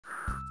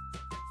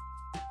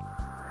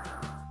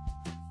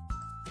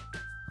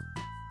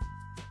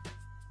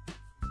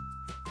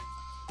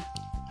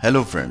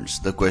Hello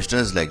friends, the question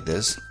is like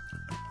this.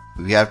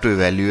 We have to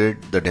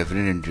evaluate the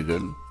definite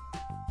integral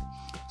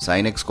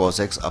sin x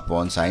cos x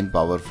upon sin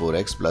power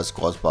 4x plus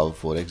cos power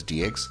 4x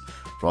dx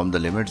from the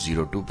limit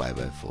 0 to pi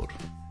by 4.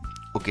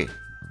 Okay.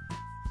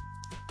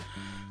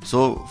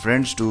 So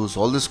friends, to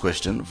solve this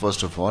question,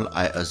 first of all,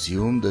 I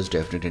assume this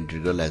definite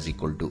integral as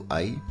equal to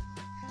I.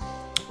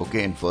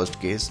 Okay, in first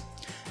case.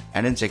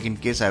 And in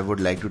second case, I would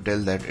like to tell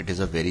that it is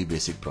a very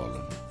basic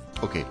problem.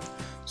 Okay.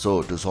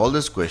 So to solve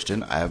this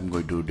question, I am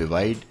going to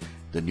divide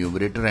the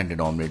numerator and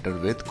denominator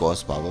with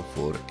cos power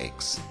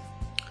 4x.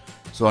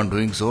 So on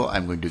doing so, I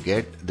am going to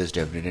get this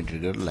definite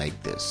integral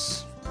like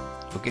this.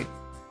 Okay.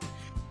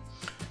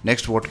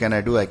 Next, what can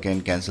I do? I can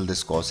cancel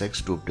this cos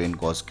x to obtain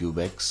cos cube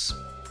x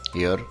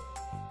here.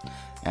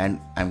 And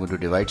I am going to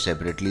divide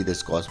separately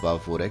this cos power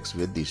 4x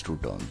with these two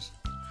terms.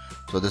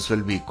 So this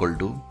will be equal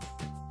to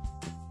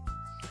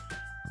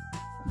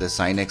the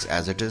sin x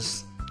as it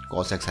is.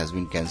 Cos x has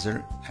been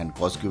cancelled and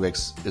cos cube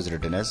x is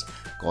written as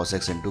cos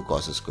x into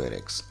cos square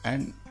x,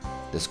 and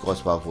this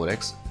cos power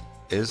 4x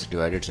is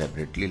divided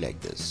separately like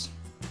this.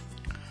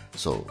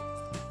 So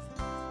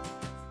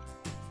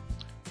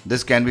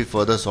this can be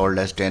further solved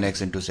as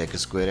 10x into sec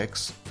square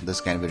x. This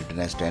can be written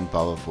as 10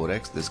 power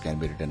 4x. This can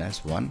be written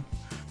as 1.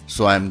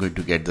 So I am going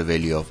to get the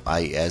value of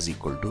I as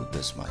equal to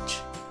this much.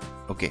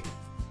 Okay.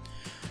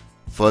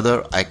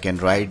 Further, I can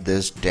write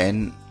this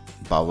 10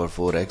 power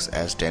 4x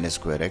as 10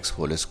 square x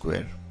whole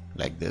square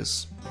like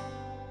this.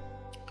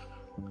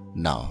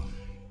 Now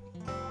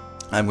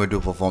I am going to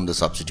perform the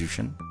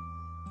substitution,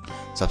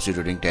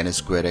 substituting 10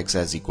 square x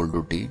as equal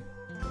to t,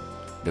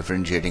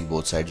 differentiating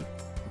both sides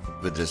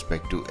with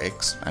respect to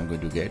x. I am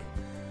going to get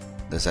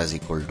this as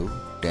equal to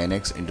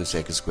 10x into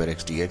sec square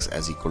x dx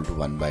as equal to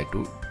 1 by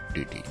 2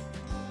 dt.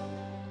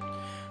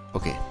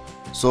 Okay,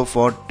 so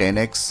for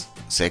 10x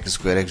sec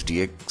square x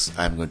dx,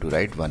 I am going to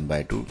write 1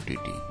 by 2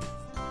 dt.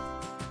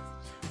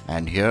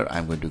 And here I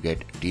am going to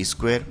get t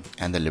square,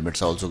 and the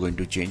limits are also going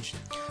to change.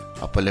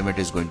 Upper limit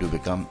is going to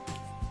become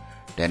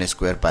 10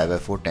 square pi by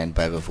 4. 10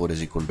 pi by 4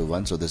 is equal to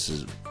 1, so this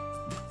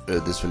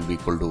will be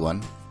equal to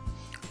 1.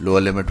 Lower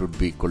limit would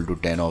be equal to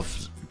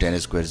 10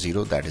 square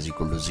 0, that is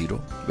equal to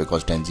 0,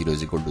 because 10 0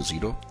 is equal to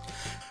 0.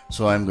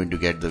 So I am going to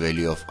get the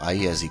value of I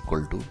as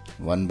equal to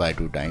 1 by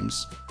 2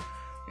 times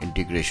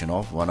integration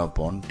of 1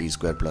 upon t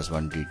square plus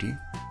 1 dt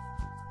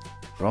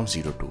from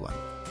 0 to 1.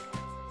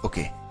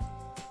 Okay.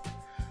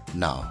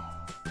 Now,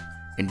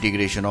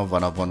 integration of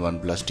 1 upon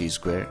 1 plus t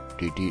square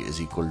dt is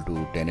equal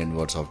to 10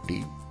 inverse of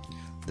t.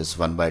 This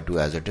 1 by 2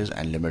 as it is,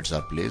 and limits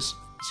are placed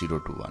 0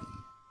 to 1.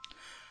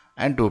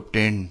 And to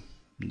obtain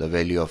the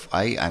value of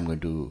I am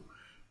going to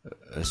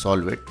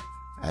solve it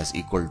as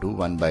equal to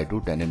 1 by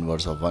 2 10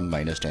 inverse of 1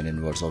 minus 10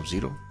 inverse of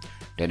 0.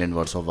 10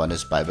 inverse of 1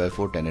 is pi by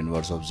 4, 10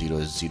 inverse of 0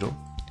 is 0.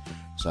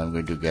 So I am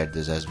going to get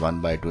this as 1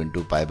 by 2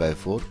 into pi by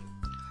 4,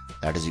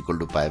 that is equal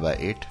to pi by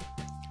 8.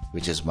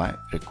 Which is my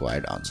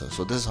required answer.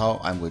 So this is how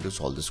I'm going to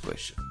solve this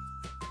question.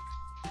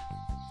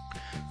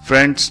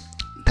 Friends,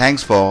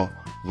 thanks for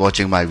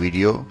watching my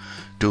video.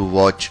 To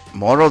watch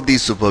more of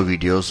these super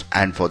videos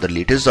and for the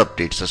latest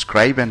updates,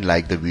 subscribe and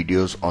like the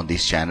videos on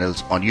these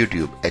channels on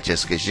YouTube,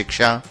 HSK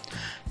Shiksha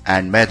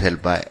and Math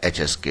Help by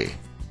HSK.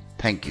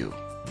 Thank you.